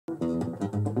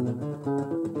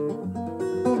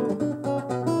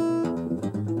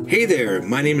Hey there,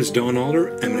 my name is Don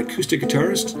Alder. I'm an acoustic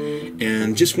guitarist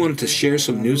and just wanted to share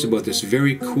some news about this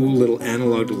very cool little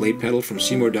analog delay pedal from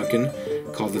Seymour Duncan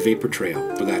called the Vapor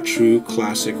Trail for that true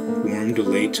classic warm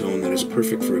delay tone that is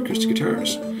perfect for acoustic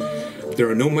guitars. There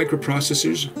are no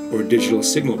microprocessors or digital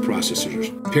signal processors.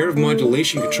 A pair of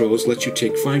modulation controls lets you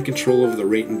take fine control over the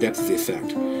rate and depth of the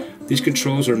effect. These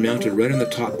controls are mounted right on the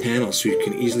top panel so you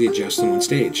can easily adjust them on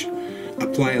stage.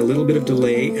 Apply a little bit of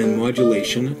delay and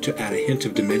modulation to add a hint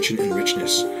of dimension and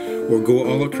richness, or go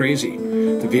all out crazy.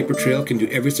 The Vapor Trail can do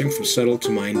everything from subtle to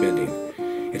mind-bending.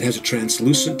 It has a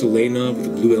translucent delay knob with a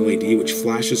blue LED which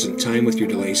flashes in time with your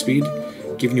delay speed,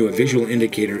 giving you a visual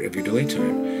indicator of your delay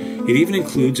time. It even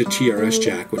includes a TRS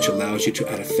jack which allows you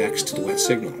to add effects to the wet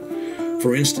signal.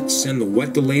 For instance, send the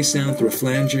wet delay sound through a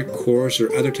flanger, chorus,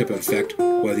 or other type of effect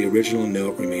while the original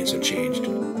note remains unchanged.